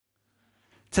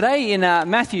Today in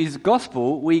Matthew's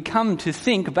Gospel, we come to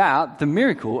think about the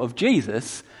miracle of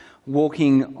Jesus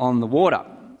walking on the water,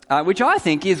 which I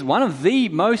think is one of the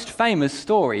most famous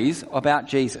stories about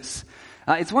Jesus.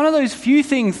 It's one of those few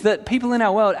things that people in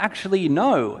our world actually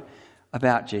know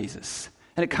about Jesus.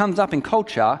 And it comes up in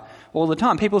culture all the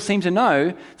time. People seem to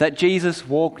know that Jesus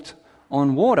walked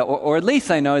on water, or at least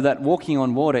they know that walking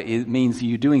on water means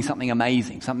you're doing something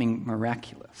amazing, something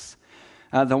miraculous.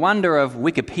 The wonder of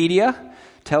Wikipedia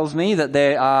tells me that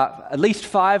there are at least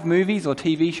 5 movies or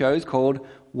TV shows called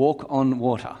Walk on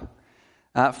Water.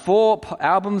 4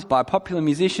 albums by popular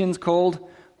musicians called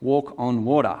Walk on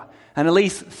Water. And at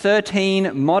least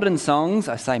 13 modern songs,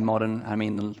 I say modern, I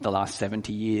mean the last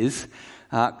 70 years,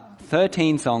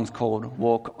 13 songs called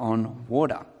Walk on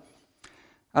Water.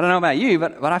 I don't know about you,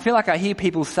 but I feel like I hear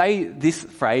people say this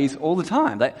phrase all the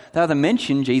time. They either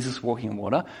mention Jesus walking on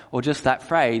water or just that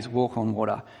phrase, walk on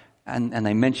water, and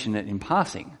they mention it in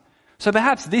passing. So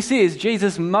perhaps this is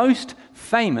Jesus' most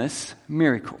famous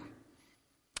miracle.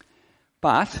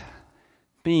 But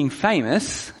being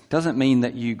famous doesn't mean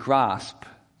that you grasp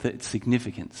its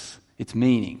significance, its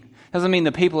meaning. It doesn't mean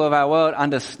the people of our world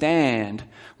understand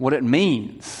what it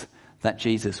means that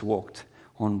Jesus walked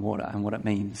on water and what it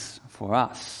means for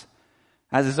us.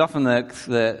 As is often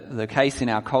the case in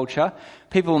our culture,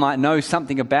 people might know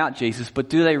something about Jesus, but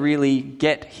do they really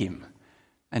get him?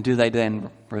 And do they then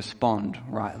respond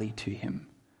rightly to him?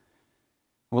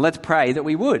 Well, let's pray that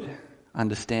we would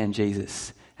understand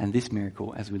Jesus and this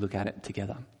miracle as we look at it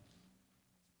together.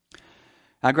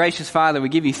 Our gracious Father, we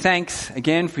give you thanks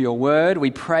again for your word.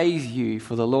 We praise you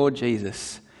for the Lord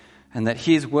Jesus, and that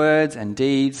his words and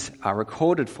deeds are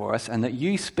recorded for us, and that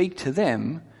you speak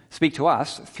to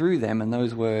us through them and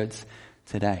those words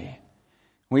today.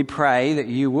 We pray that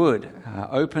you would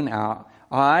open our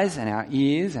eyes and our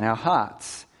ears and our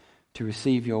hearts to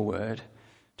receive your word,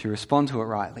 to respond to it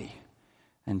rightly,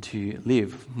 and to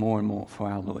live more and more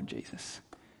for our Lord Jesus.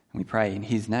 And we pray in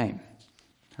his name.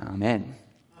 Amen.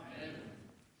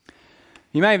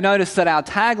 You may have noticed that our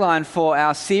tagline for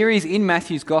our series in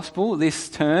Matthew's Gospel this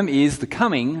term is the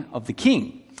coming of the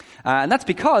King. And that's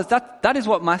because that is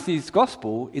what Matthew's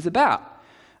Gospel is about.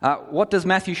 What does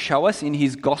Matthew show us in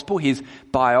his Gospel, his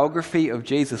biography of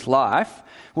Jesus' life?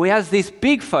 Well, he has this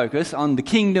big focus on the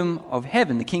kingdom of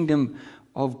heaven, the kingdom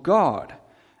of God.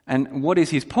 And what is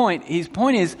his point? His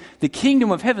point is the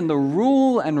kingdom of heaven, the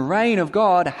rule and reign of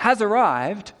God has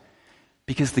arrived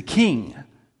because the King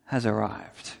has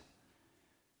arrived.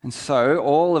 And so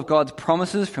all of God's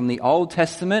promises from the Old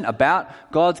Testament about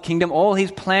God's kingdom, all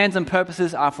his plans and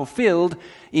purposes are fulfilled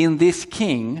in this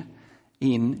King,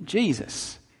 in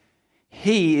Jesus.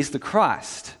 He is the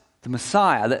Christ, the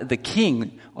Messiah, the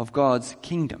King of God's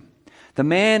kingdom, the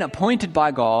man appointed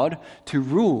by God to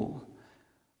rule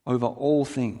over all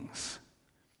things.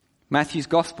 Matthew's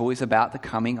Gospel is about the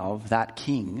coming of that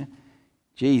King,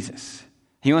 Jesus.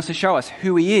 He wants to show us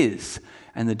who he is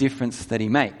and the difference that he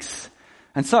makes.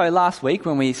 And so last week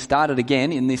when we started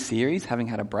again in this series, having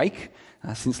had a break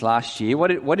since last year,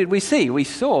 what did we see? We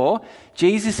saw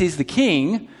Jesus is the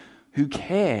King who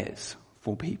cares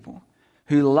for people,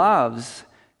 who loves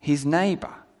his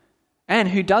neighbor, and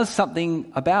who does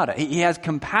something about it. He has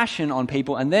compassion on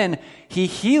people, and then he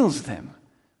heals them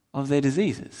of their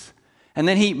diseases. And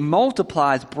then he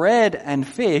multiplies bread and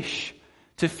fish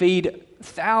to feed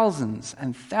thousands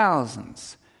and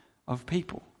thousands of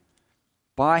people.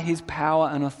 By his power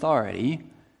and authority,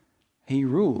 he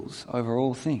rules over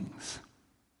all things.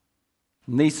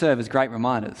 And these serve as great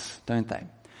reminders, don't they?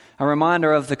 A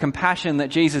reminder of the compassion that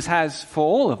Jesus has for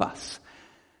all of us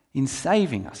in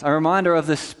saving us. A reminder of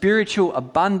the spiritual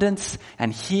abundance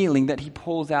and healing that he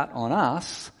pours out on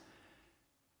us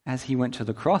as he went to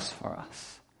the cross for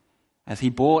us, as he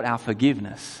bought our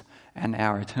forgiveness and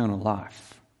our eternal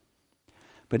life.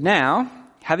 But now,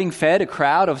 having fed a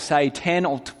crowd of, say, 10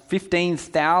 or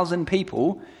 15,000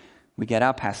 people, we get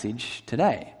our passage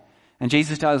today. And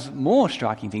Jesus does more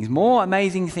striking things, more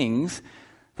amazing things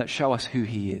that show us who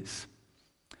he is.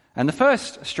 And the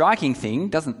first striking thing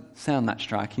doesn't sound that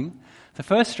striking. The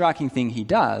first striking thing he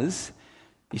does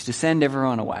is to send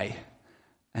everyone away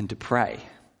and to pray.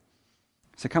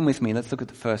 So come with me, let's look at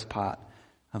the first part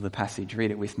of the passage.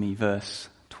 Read it with me, verse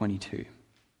 22.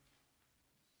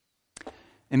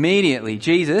 Immediately,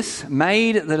 Jesus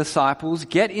made the disciples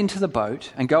get into the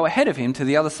boat and go ahead of him to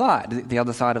the other side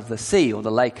of the sea or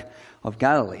the lake of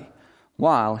Galilee,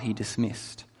 while he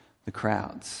dismissed the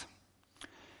crowds.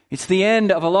 It's the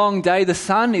end of a long day. The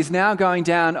sun is now going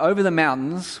down over the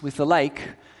mountains with the lake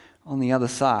on the other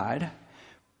side.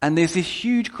 And there's this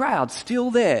huge crowd still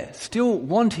there, still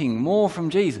wanting more from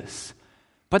Jesus.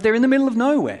 but they're in the middle of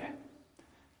nowhere.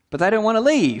 But they don't want to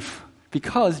leave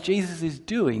because Jesus is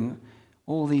doing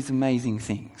all these amazing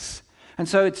things. And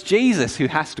so it's Jesus who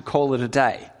has to call it a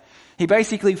day. He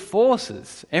basically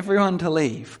forces everyone to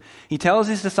leave. He tells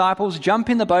his disciples, jump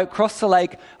in the boat, cross the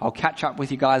lake, I'll catch up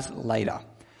with you guys later.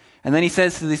 And then he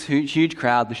says to this huge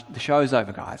crowd, the show's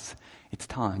over, guys. It's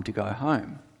time to go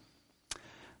home.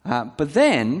 But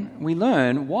then we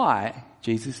learn why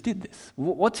Jesus did this.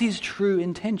 What's his true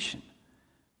intention?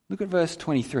 Look at verse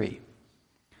 23.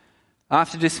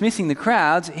 After dismissing the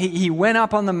crowds, he went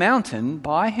up on the mountain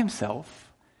by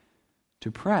himself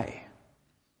to pray.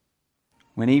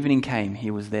 When evening came, he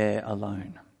was there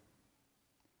alone.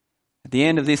 At the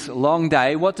end of this long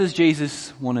day, what does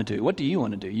Jesus want to do? What do you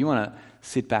want to do? You want to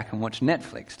sit back and watch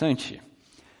Netflix, don't you?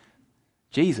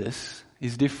 Jesus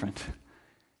is different.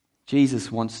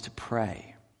 Jesus wants to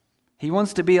pray. He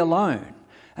wants to be alone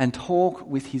and talk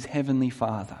with his heavenly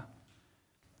Father.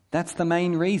 That's the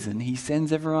main reason he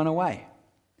sends everyone away.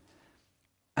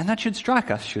 And that should strike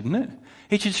us, shouldn't it?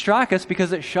 It should strike us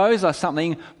because it shows us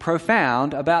something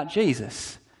profound about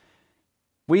Jesus.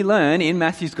 We learn in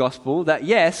Matthew's Gospel that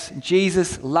yes,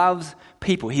 Jesus loves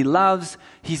people. He loves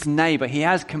his neighbor. He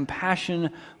has compassion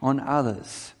on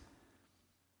others.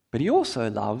 But he also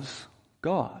loves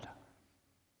God.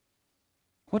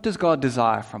 What does God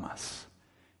desire from us?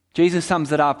 Jesus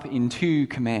sums it up in 2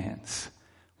 commands.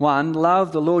 1,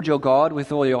 love the Lord your God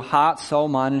with all your heart, soul,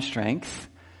 mind, and strength.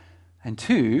 And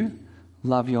 2,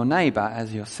 love your neighbor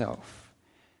as yourself.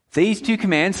 These 2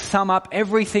 commands sum up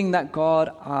everything that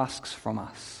God asks from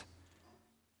us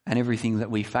and everything that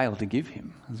we fail to give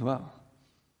him as well.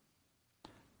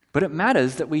 But it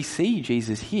matters that we see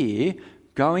Jesus here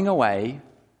going away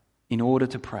in order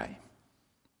to pray.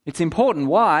 It's important.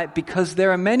 Why? Because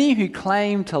there are many who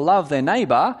claim to love their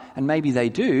neighbor, and maybe they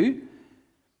do,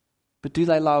 but do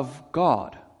they love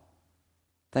God?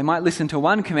 They might listen to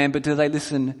one command, but do they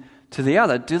listen to the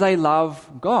other? Do they love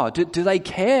God? Do they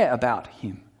care about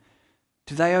him?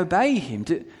 Do they obey him?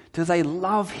 Do they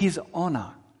love his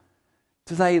honor?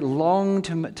 Do they long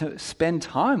to spend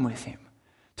time with him?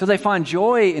 Do they find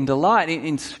joy and delight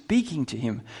in speaking to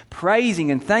him,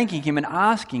 praising and thanking him and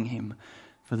asking him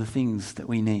for the things that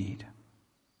we need?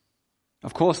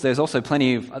 Of course, there's also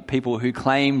plenty of people who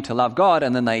claim to love God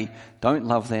and then they don't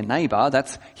love their neighbor.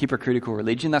 That's hypocritical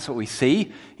religion. That's what we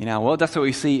see in our world. That's what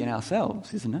we see in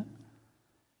ourselves, isn't it?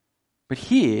 But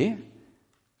here,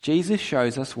 Jesus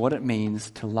shows us what it means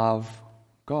to love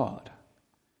God,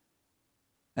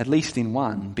 at least in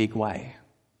one big way.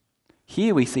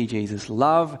 Here we see Jesus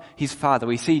love his Father.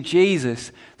 We see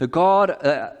Jesus, the God,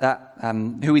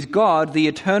 who is God, the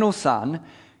eternal Son,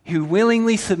 who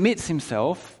willingly submits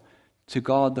himself to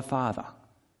God the Father.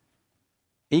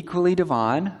 Equally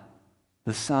divine,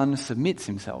 the Son submits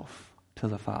himself to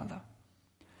the Father.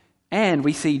 And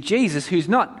we see Jesus, who's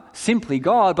not simply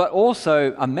God, but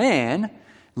also a man,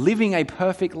 living a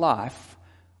perfect life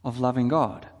of loving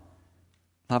God.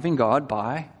 Loving God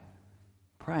by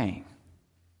praying.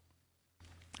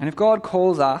 And if God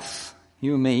calls us,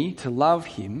 you and me, to love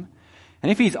him,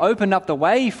 and if he's opened up the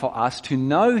way for us to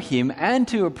know him and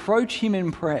to approach him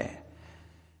in prayer,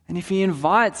 and if he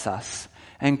invites us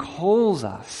and calls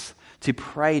us to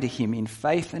pray to him in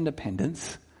faith and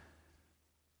dependence,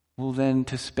 well then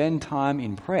to spend time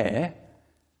in prayer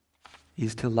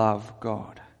is to love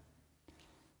God.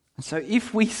 And so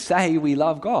if we say we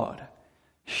love God,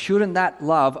 shouldn't that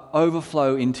love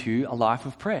overflow into a life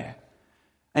of prayer?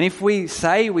 And if we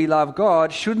say we love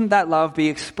God, shouldn't that love be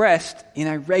expressed in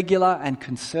a regular and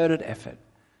concerted effort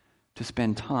to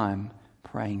spend time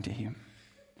praying to him?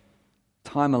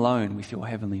 Time alone with your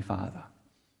Heavenly Father.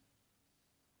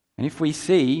 And if we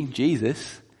see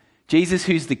Jesus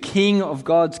who's the King of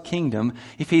God's kingdom,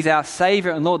 if he's our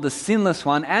Saviour and Lord, the sinless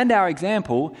one, and our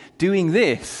example, doing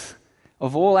this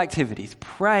of all activities,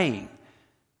 praying,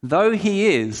 though he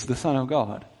is the Son of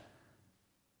God,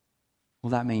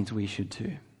 well, that means we should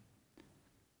too.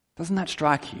 Doesn't that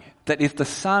strike you? That if the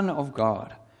Son of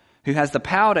God, who has the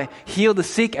power to heal the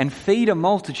sick and feed a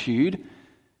multitude,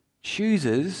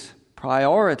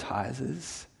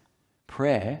 prioritizes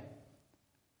prayer,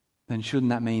 then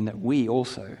shouldn't that mean that we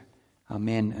also are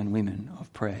men and women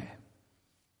of prayer?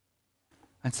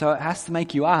 And so it has to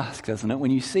make you ask, doesn't it, when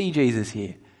you see Jesus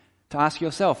here, to ask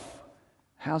yourself,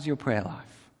 how's your prayer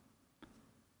life?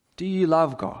 Do you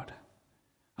love God?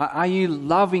 Are you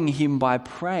loving him by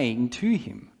praying to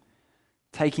him?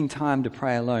 Taking time to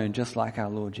pray alone, just like our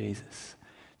Lord Jesus?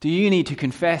 Do you need to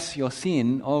confess your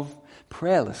sin of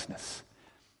prayerlessness,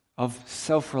 of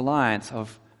self-reliance,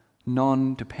 of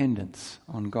non-dependence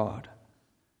on God?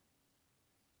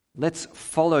 Let's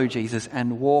follow Jesus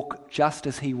and walk just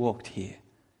as he walked here.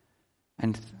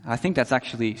 And I think that's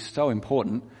actually so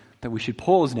important that we should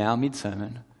pause now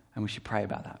mid-sermon and we should pray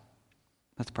about that.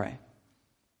 Let's pray.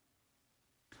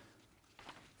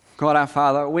 God our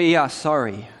Father, we are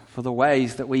sorry for the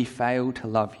ways that we fail to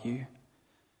love you.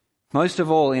 Most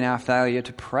of all in our failure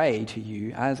to pray to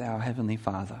you as our Heavenly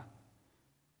Father.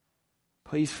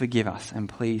 Please forgive us and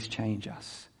please change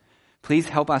us. Please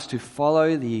help us to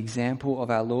follow the example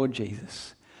of our Lord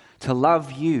Jesus, to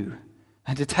love you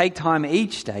and to take time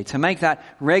each day to make that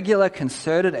regular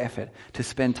concerted effort to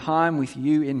spend time with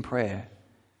you in prayer,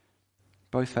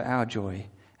 both for our joy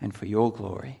and for your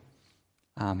glory.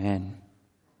 Amen.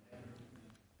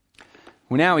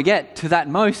 Well, now we get to that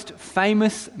most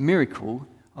famous miracle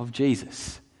of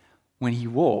Jesus when he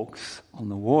walks on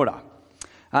the water.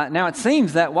 Now it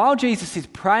seems that while Jesus is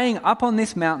praying up on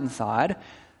this mountainside,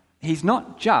 he's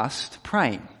not just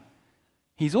praying.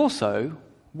 He's also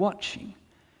watching.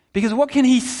 Because what can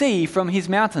he see from his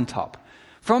mountaintop?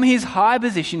 From his high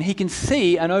position, he can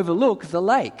see and overlook the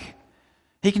lake.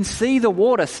 He can see the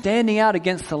water standing out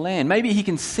against the land. Maybe he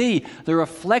can see the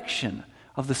reflection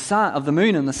of the sun, of the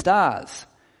moon and the stars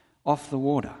off the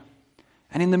water.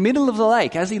 And in the middle of the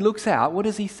lake, as he looks out, what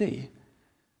does he see?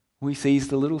 Well, he sees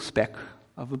the little speck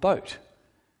of a boat,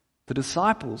 the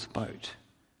disciples' boat.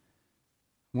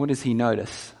 What does he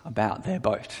notice about their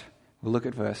boat? We'll look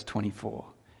at verse 24.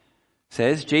 It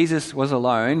says, Jesus was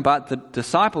alone, but the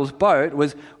disciples' boat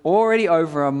was already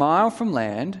over a mile from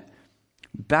land,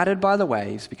 battered by the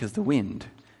waves because the wind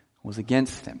was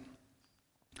against them.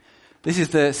 This is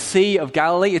the Sea of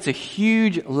Galilee. It's a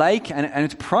huge lake and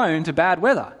it's prone to bad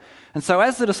weather. And so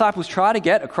as the disciples try to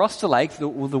get across the lake, the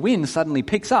wind suddenly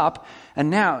picks up and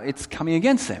now it's coming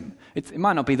against them. It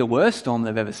might not be the worst storm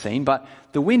they've ever seen, but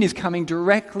the wind is coming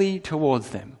directly towards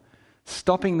them,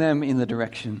 stopping them in the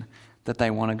direction that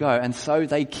they want to go. And so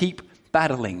they keep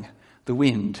battling the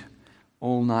wind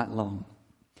all night long.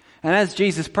 And as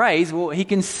Jesus prays, well, he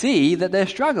can see that they're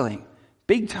struggling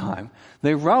big time.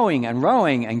 They're rowing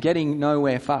and getting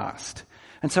nowhere fast.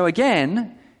 And so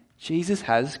again, Jesus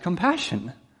has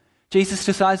compassion. Jesus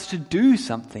decides to do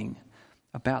something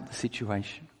about the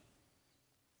situation.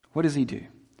 What does he do?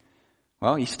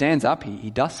 Well, he stands up, he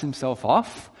dusts himself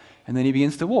off, and then he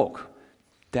begins to walk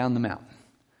down the mountain.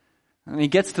 And he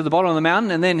gets to the bottom of the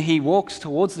mountain, and then he walks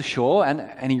towards the shore,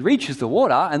 and he reaches the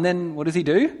water, and then what does he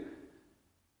do?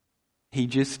 He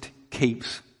just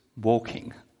keeps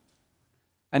walking.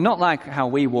 And not like how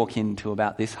we walk into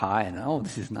about this high, and oh,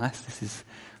 this is nice, this is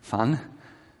fun.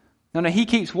 No, he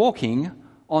keeps walking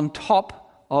on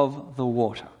top of the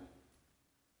water.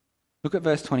 Look at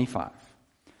verse 25.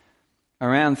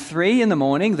 Around 3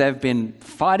 a.m, they've been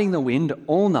fighting the wind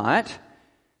all night.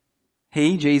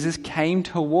 He, Jesus, came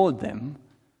toward them,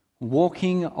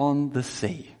 walking on the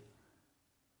sea.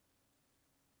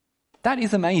 That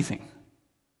is amazing,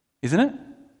 isn't it?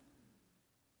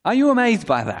 Are you amazed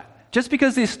by that? Just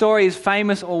because this story is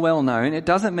famous or well known, it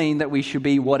doesn't mean that we should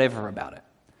be whatever about it.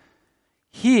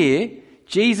 Here,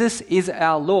 Jesus is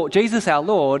our Lord. Jesus, our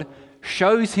Lord,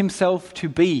 shows himself to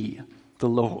be the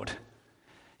Lord.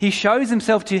 He shows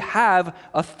himself to have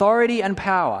authority and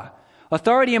power.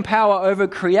 Authority and power over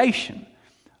creation,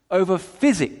 over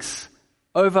physics,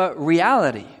 over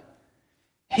reality.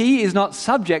 He is not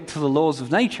subject to the laws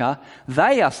of nature.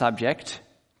 They are subject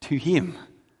to him.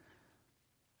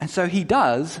 And so he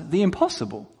does the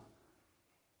impossible.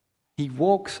 He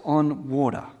walks on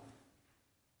water.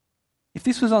 If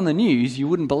this was on the news, you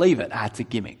wouldn't believe it. It's a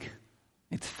gimmick.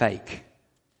 It's fake.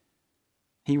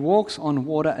 He walks on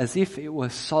water as if it were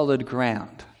solid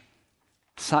ground.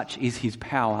 Such is his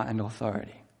power and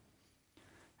authority.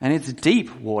 And it's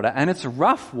deep water and it's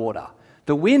rough water.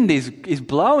 The wind is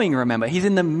blowing, remember. He's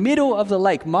in the middle of the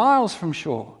lake, miles from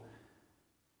shore.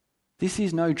 This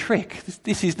is no trick.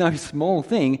 This is no small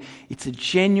thing. It's a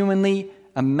genuinely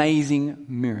amazing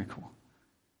miracle.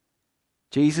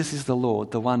 Jesus is the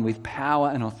Lord, the one with power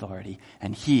and authority,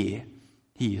 and here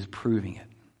he is proving it.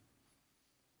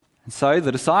 And so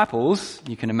the disciples,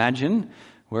 you can imagine,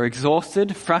 were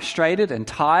exhausted, frustrated, and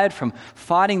tired from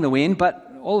fighting the wind, but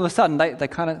all of a sudden they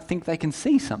kind of think they can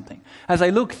see something. As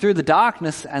they look through the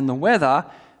darkness and the weather,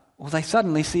 well, they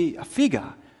suddenly see a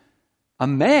figure, a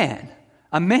man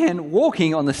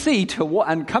walking on the sea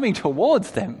and coming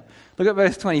towards them. Look at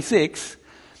verse 26.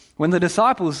 When the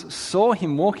disciples saw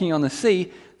him walking on the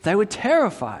sea, they were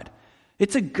terrified.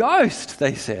 "It's a ghost,"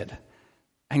 they said,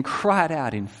 and cried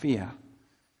out in fear.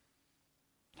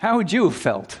 How would you have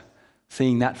felt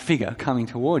seeing that figure coming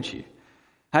towards you?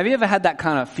 Have you ever had that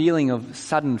kind of feeling of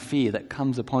sudden fear that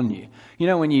comes upon you? You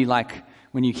know, when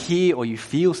when you hear or you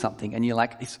feel something and you're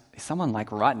like, is someone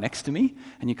like right next to me?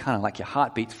 And you kind of like your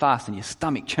heart beats fast and your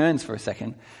stomach churns for a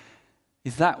second.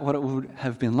 Is that what it would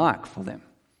have been like for them?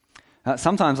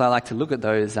 Sometimes I like to look at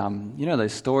those,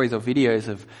 those stories or videos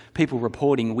of people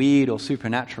reporting weird or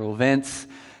supernatural events,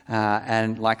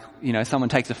 and someone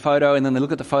takes a photo and then they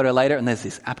look at the photo later and there's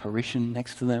this apparition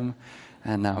next to them,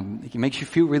 and it makes you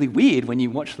feel really weird when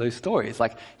you watch those stories.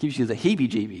 Like, gives you the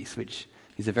heebie-jeebies, which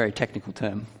is a very technical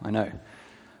term, I know.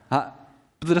 But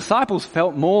the disciples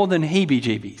felt more than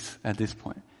heebie-jeebies at this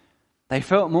point. They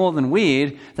felt more than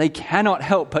weird. They cannot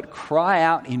help but cry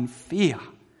out in fear.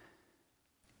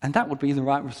 And that would be the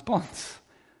right response.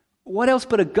 What else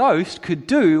but a ghost could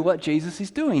do what Jesus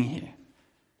is doing here?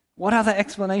 What other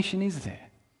explanation is there?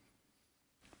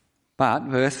 But,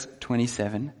 verse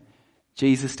 27,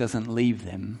 Jesus doesn't leave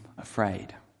them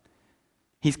afraid.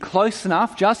 He's close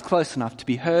enough, just close enough to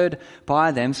be heard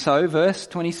by them. So, verse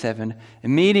 27,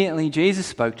 immediately Jesus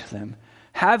spoke to them,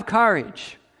 "Have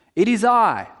courage, it is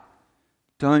I.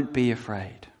 Don't be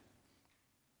afraid."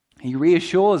 He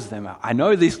reassures them, I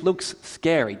know this looks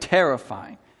scary,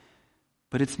 terrifying,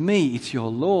 but it's me, it's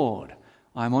your Lord.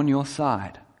 I'm on your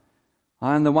side.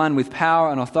 I'm the one with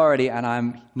power and authority, and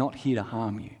I'm not here to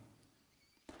harm you.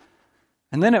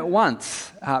 And then at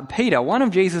once, Peter, one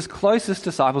of Jesus' closest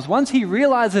disciples, once he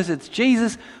realizes it's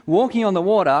Jesus walking on the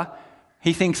water,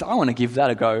 he thinks, I want to give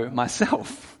that a go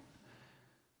myself.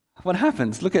 What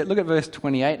happens? Look at verse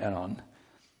 28 and on.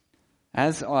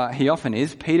 As he often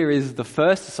is, Peter is the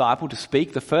first disciple to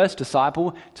speak, the first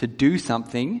disciple to do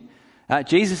something.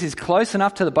 Jesus is close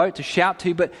enough to the boat to shout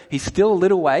to, but he's still a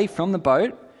little way from the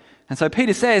boat. And so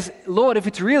Peter says, Lord, if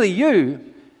it's really you,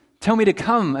 tell me to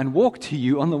come and walk to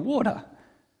you on the water.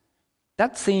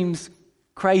 That seems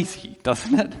crazy,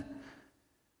 doesn't it?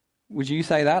 Would you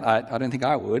say that? I don't think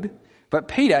I would. But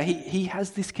Peter, he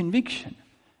has this conviction.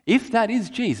 If that is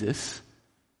Jesus,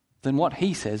 then what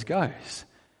he says goes.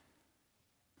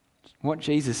 What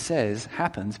Jesus says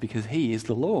happens because he is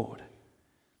the Lord.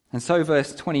 And so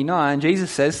verse 29, Jesus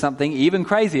says something even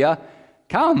crazier.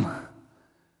 Come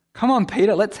on,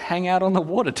 Peter, let's hang out on the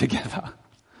water together.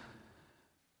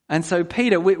 And so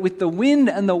Peter, with the wind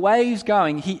and the waves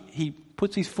going, he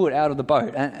puts his foot out of the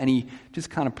boat and he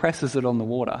just kind of presses it on the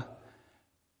water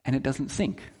and it doesn't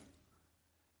sink.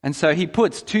 And so he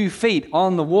puts 2 feet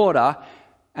on the water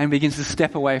and begins to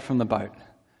step away from the boat,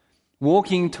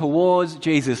 walking towards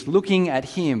Jesus, looking at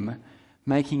him,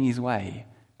 making his way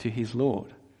to his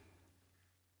Lord.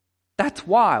 That's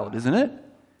wild, isn't it?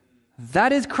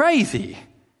 That is crazy.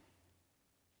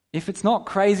 If it's not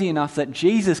crazy enough that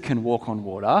Jesus can walk on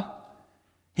water,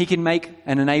 he can make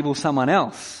and enable someone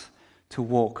else to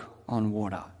walk on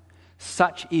water.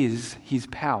 Such is his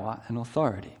power and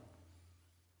authority.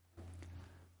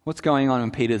 What's going on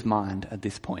in Peter's mind at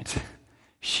this point?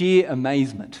 Sheer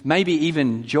amazement, maybe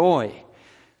even joy.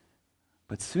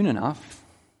 But soon enough,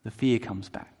 the fear comes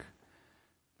back.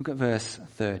 Look at verse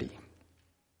 30.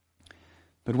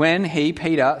 But when he,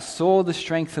 Peter, saw the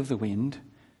strength of the wind,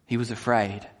 he was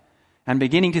afraid. And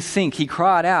beginning to sink, he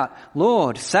cried out,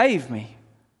 Lord, save me.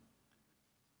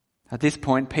 At this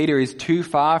point, Peter is too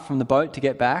far from the boat to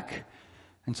get back.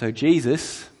 And so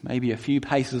Jesus, maybe a few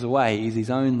paces away, is his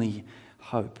only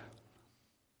hope.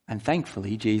 And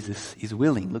thankfully, Jesus is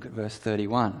willing. Look at verse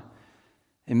 31.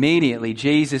 Immediately,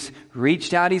 Jesus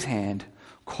reached out his hand,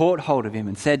 caught hold of him,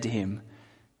 and said to him,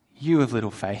 You of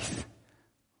little faith,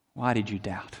 why did you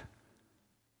doubt?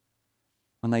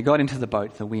 When they got into the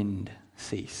boat, the wind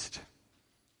ceased.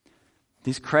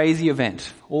 This crazy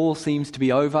event all seems to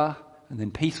be over and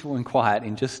then peaceful and quiet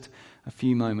in just a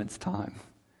few moments' time.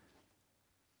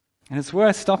 And it's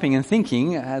worth stopping and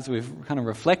thinking, as we've kind of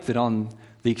reflected on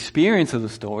the experience of the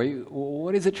story,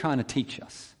 what is it trying to teach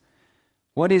us?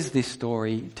 What is this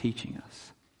story teaching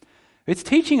us? It's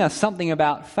teaching us something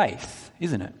about faith,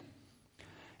 isn't it?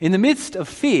 In the midst of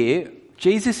fear,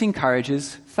 Jesus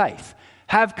encourages faith.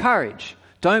 Have courage.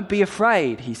 Don't be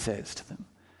afraid, he says to them.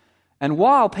 And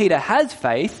while Peter has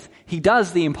faith, he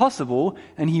does the impossible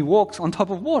and he walks on top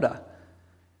of water.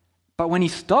 But when he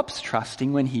stops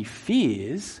trusting, when he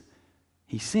fears,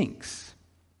 he sinks.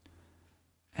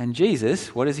 And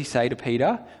Jesus, what does he say to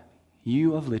Peter?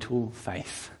 You of little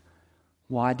faith.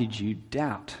 Why did you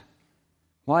doubt?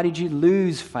 Why did you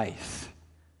lose faith?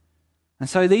 And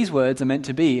so these words are meant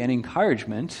to be an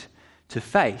encouragement to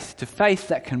faith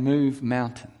that can move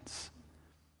mountains.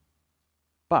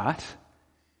 But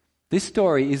this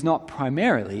story is not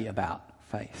primarily about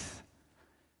faith.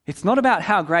 It's not about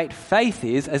how great faith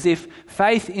is, as if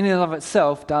faith in and of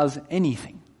itself does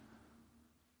anything.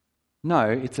 No,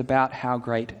 it's about how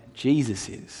great Jesus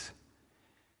is.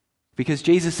 because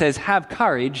Jesus says, "Have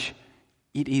courage,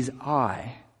 it is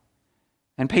I."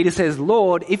 And Peter says,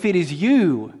 "Lord, if it is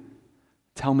you,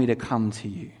 tell me to come to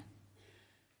you."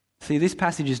 See, this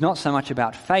passage is not so much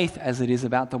about faith as it is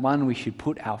about the one we should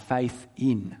put our faith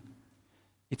in.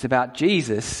 It's about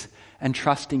Jesus and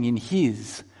trusting in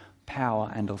his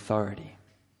power and authority.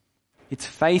 It's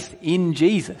faith in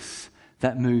Jesus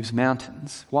that moves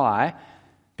mountains. Why?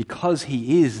 Because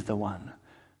he is the one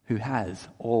who has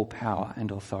all power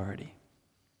and authority.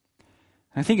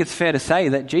 I think it's fair to say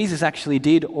that Jesus actually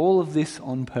did all of this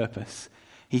on purpose.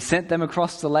 He sent them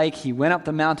across the lake, he went up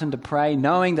the mountain to pray,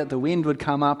 knowing that the wind would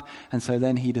come up, and so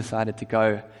then he decided to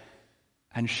go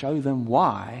and show them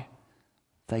why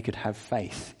they could have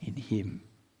faith in him.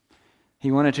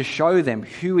 He wanted to show them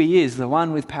who he is, the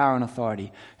one with power and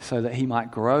authority, so that he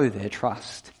might grow their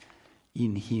trust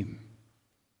in him.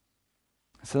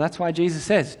 So that's why Jesus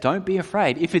says, don't be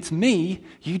afraid. If it's me,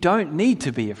 you don't need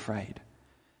to be afraid.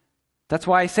 That's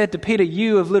why he said to Peter,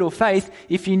 "You of little faith,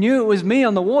 if you knew it was me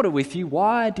on the water with you,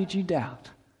 why did you doubt?"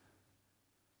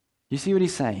 You see what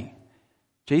he's saying?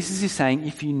 Jesus is saying,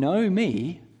 if you know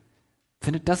me,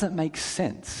 then it doesn't make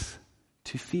sense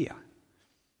to fear.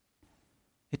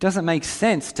 It doesn't make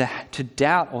sense to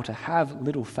doubt or to have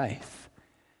little faith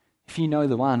if you know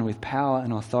the one with power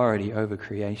and authority over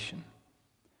creation.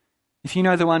 If you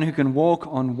know the one who can walk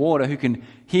on water, who can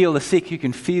heal the sick, who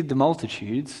can feed the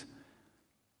multitudes,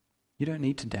 you don't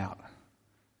need to doubt.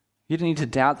 You don't need to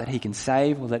doubt that he can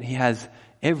save or that he has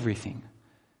everything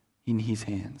in his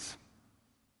hands.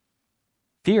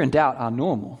 Fear and doubt are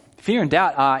normal. Fear and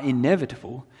doubt are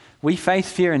inevitable. We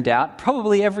face fear and doubt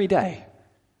probably every day.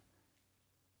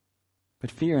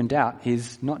 But fear and doubt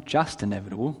is not just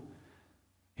inevitable,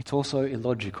 it's also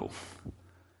illogical.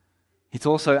 It's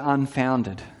also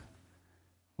unfounded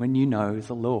when you know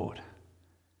the Lord,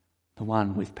 the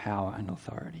one with power and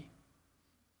authority.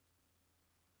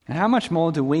 And how much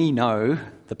more do we know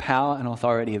the power and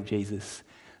authority of Jesus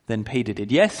than Peter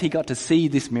did? Yes, he got to see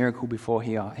this miracle before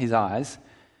his eyes,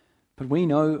 but we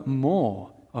know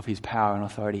more of his power and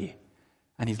authority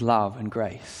and his love and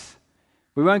grace.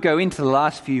 We won't go into the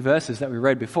last few verses that we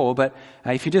read before, but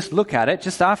if you just look at it,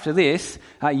 just after this,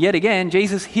 yet again,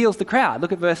 Jesus heals the crowd.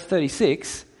 Look at verse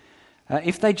 36.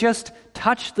 If they just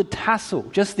touched the tassel,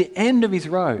 just the end of his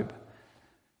robe,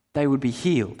 they would be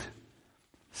healed.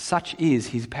 Such is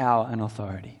his power and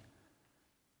authority.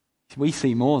 We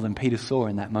see more than Peter saw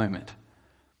in that moment.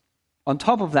 On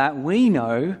top of that, we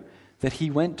know that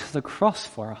he went to the cross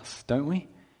for us, don't we?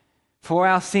 For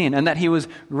our sin, and that he was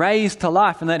raised to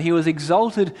life, and that he was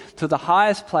exalted to the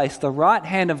highest place, the right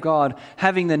hand of God,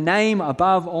 having the name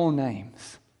above all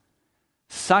names.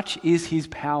 Such is his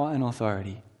power and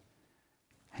authority,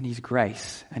 and his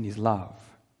grace and his love.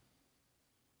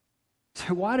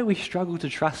 So why do we struggle to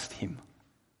trust him?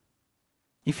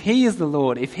 If he is the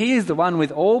Lord, if he is the one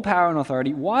with all power and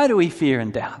authority, why do we fear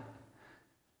and doubt?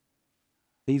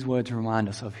 These words remind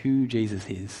us of who Jesus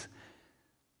is,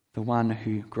 the one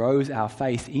who grows our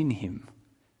faith in him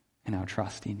and our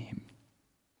trust in him.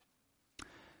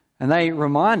 And they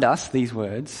remind us, these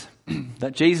words,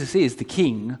 that Jesus is the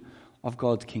King of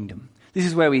God's kingdom. This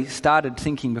is where we started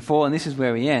thinking before, and this is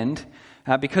where we end,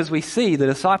 because we see the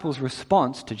disciples'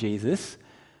 response to Jesus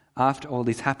after all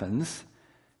this happens,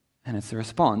 and it's the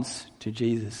response to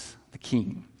Jesus, the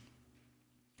King.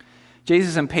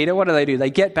 Jesus and Peter, what do? They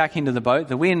get back into the boat.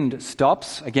 The wind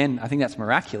stops. Again, I think that's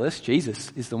miraculous.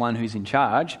 Jesus is the one who's in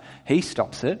charge. He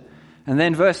stops it. And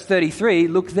then verse 33,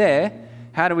 look there.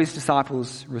 How do his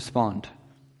disciples respond?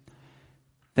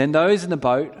 Then those in the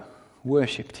boat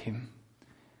worshipped him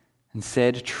and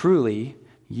said, "Truly,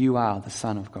 you are the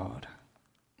Son of God."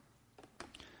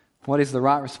 What is the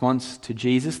right response to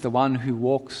Jesus, the one who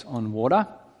walks on water?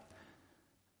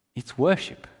 It's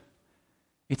worship.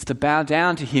 It's to bow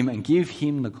down to him and give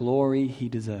him the glory he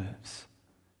deserves.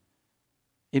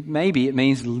 It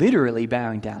means literally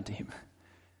bowing down to him,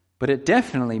 but it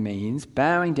definitely means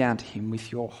bowing down to him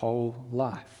with your whole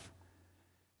life.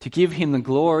 To give him the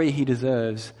glory he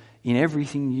deserves in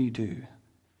everything you do.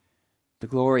 The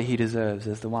glory he deserves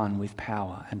as the one with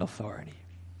power and authority.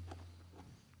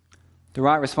 The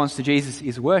right response to Jesus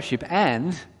is worship,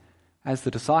 and, as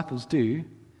the disciples do,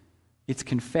 it's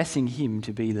confessing him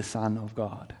to be the Son of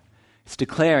God. It's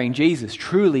declaring, Jesus,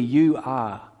 truly you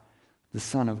are the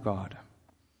Son of God.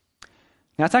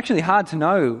 Now, it's actually hard to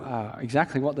know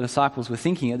exactly what the disciples were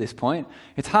thinking at this point.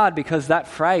 It's hard because that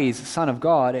phrase, Son of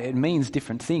God, it means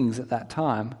different things at that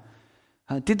time.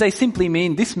 Did they simply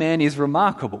mean this man is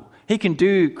remarkable? He can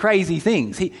do crazy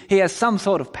things. He has some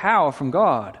sort of power from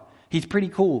God. He's pretty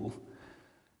cool.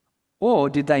 Or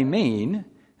did they mean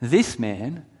this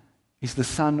man is the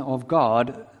Son of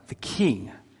God, the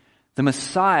King, the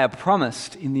Messiah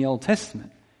promised in the Old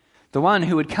Testament, the one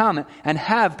who would come and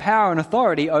have power and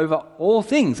authority over all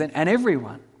things and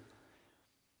everyone.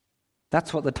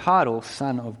 That's what the title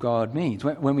Son of God means.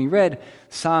 When we read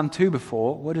Psalm 2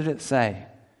 before, what did it say?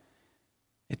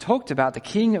 It talked about the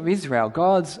King of Israel,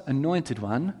 God's anointed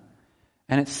one,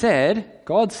 and it said,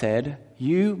 God said,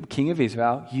 "You, King of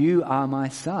Israel, you are my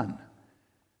son.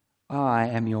 I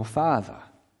am your father."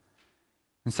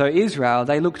 And so Israel,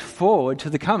 they looked forward to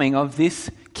the coming of this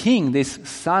king, this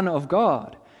Son of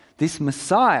God, this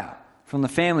Messiah from the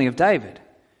family of David,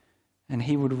 and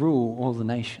he would rule all the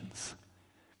nations.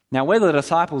 Now, whether the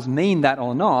disciples mean that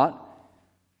or not,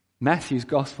 Matthew's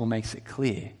gospel makes it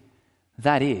clear.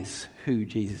 That is who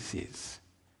Jesus is.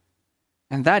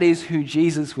 And that is who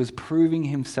Jesus was proving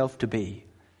himself to be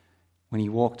when he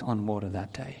walked on water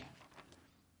that day.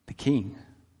 The King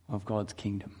of God's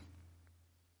kingdom.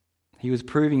 He was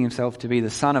proving himself to be the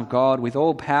Son of God with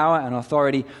all power and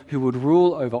authority who would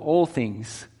rule over all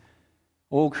things,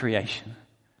 all creation,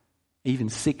 even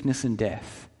sickness and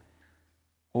death,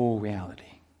 all reality.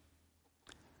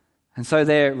 And so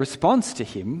their response to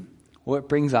him, well, it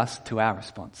brings us to our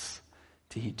response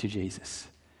to Jesus.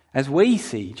 As we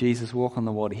see Jesus walk on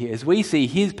the water here, as we see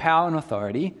his power and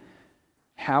authority,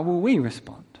 how will we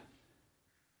respond?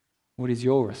 What is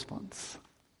your response?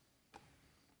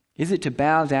 Is it to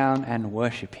bow down and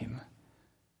worship him,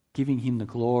 giving him the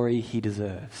glory he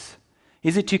deserves?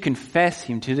 Is it to confess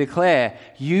him, to declare,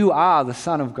 "You are the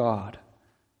Son of God,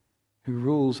 who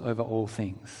rules over all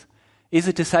things"? Is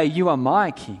it to say, "You are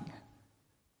my King,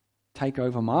 take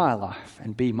over my life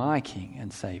and be my King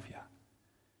and Saviour"?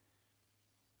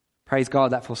 Praise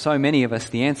God that for so many of us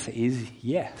the answer is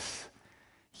yes.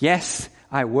 Yes,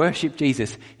 I worship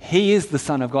Jesus. He is the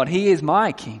Son of God. He is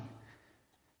my King.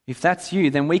 If that's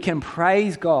you, then we can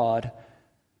praise God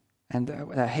and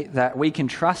that we can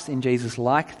trust in Jesus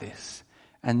like this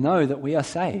and know that we are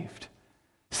saved.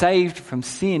 Saved from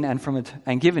sin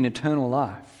and given eternal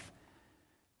life.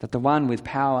 That the one with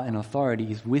power and authority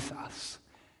is with us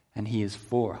and he is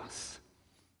for us.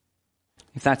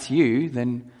 If that's you,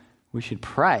 then we should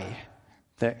pray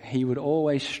that he would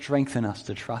always strengthen us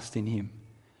to trust in him.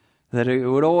 That it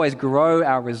would always grow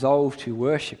our resolve to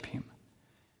worship him.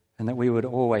 And that we would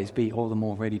always be all the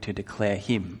more ready to declare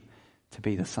him to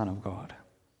be the Son of God.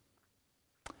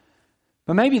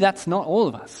 But maybe that's not all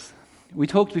of us. We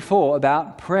talked before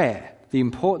about prayer, the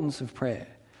importance of prayer.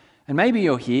 And maybe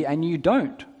you're here and you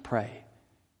don't pray,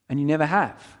 and you never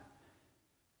have.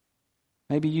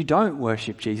 Maybe you don't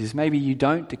worship Jesus. Maybe you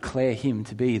don't declare him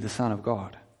to be the Son of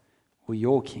God or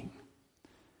your King.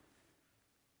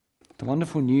 The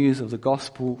wonderful news of the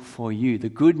gospel for you, the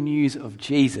good news of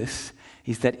Jesus,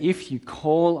 is that if you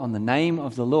call on the name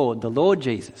of the Lord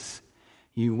Jesus,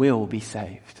 you will be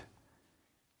saved.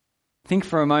 Think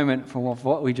for a moment of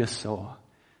what we just saw,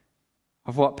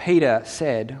 of what Peter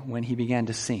said when he began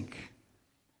to sink.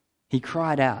 He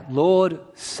cried out, "Lord,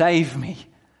 save me."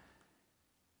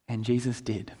 And Jesus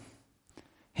did.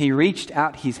 He reached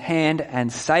out his hand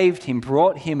and saved him,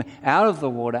 brought him out of the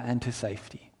water and to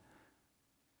safety.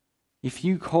 If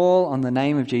you call on the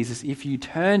name of Jesus, if you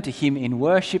turn to him in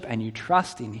worship and you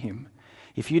trust in him,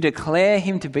 if you declare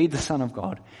him to be the Son of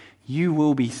God, you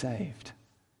will be saved.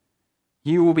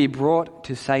 You will be brought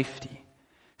to safety,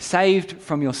 saved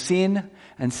from your sin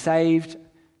and saved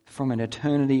from an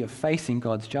eternity of facing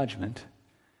God's judgment,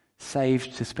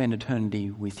 saved to spend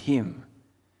eternity with him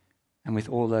and with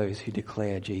all those who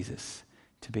declare Jesus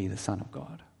to be the Son of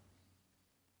God.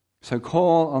 So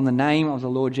call on the name of the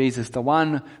Lord Jesus, the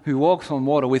one who walks on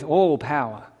water with all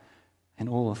power and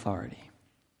all authority.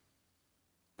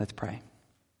 Let's pray.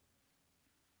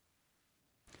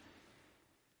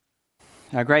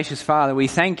 Our gracious Father, we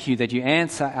thank you that you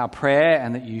answer our prayer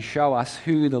and that you show us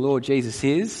who the Lord Jesus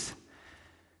is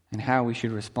and how we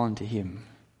should respond to him.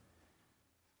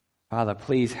 Father,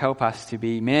 please help us to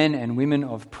be men and women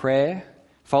of prayer,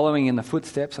 following in the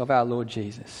footsteps of our Lord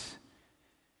Jesus.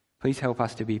 Please help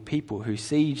us to be people who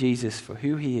see Jesus for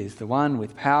who he is, the one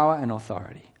with power and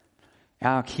authority,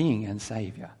 our King and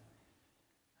Saviour.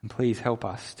 And please help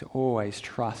us to always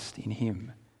trust in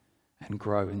him and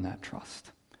grow in that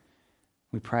trust.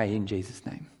 We pray in Jesus'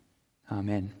 name.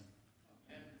 Amen.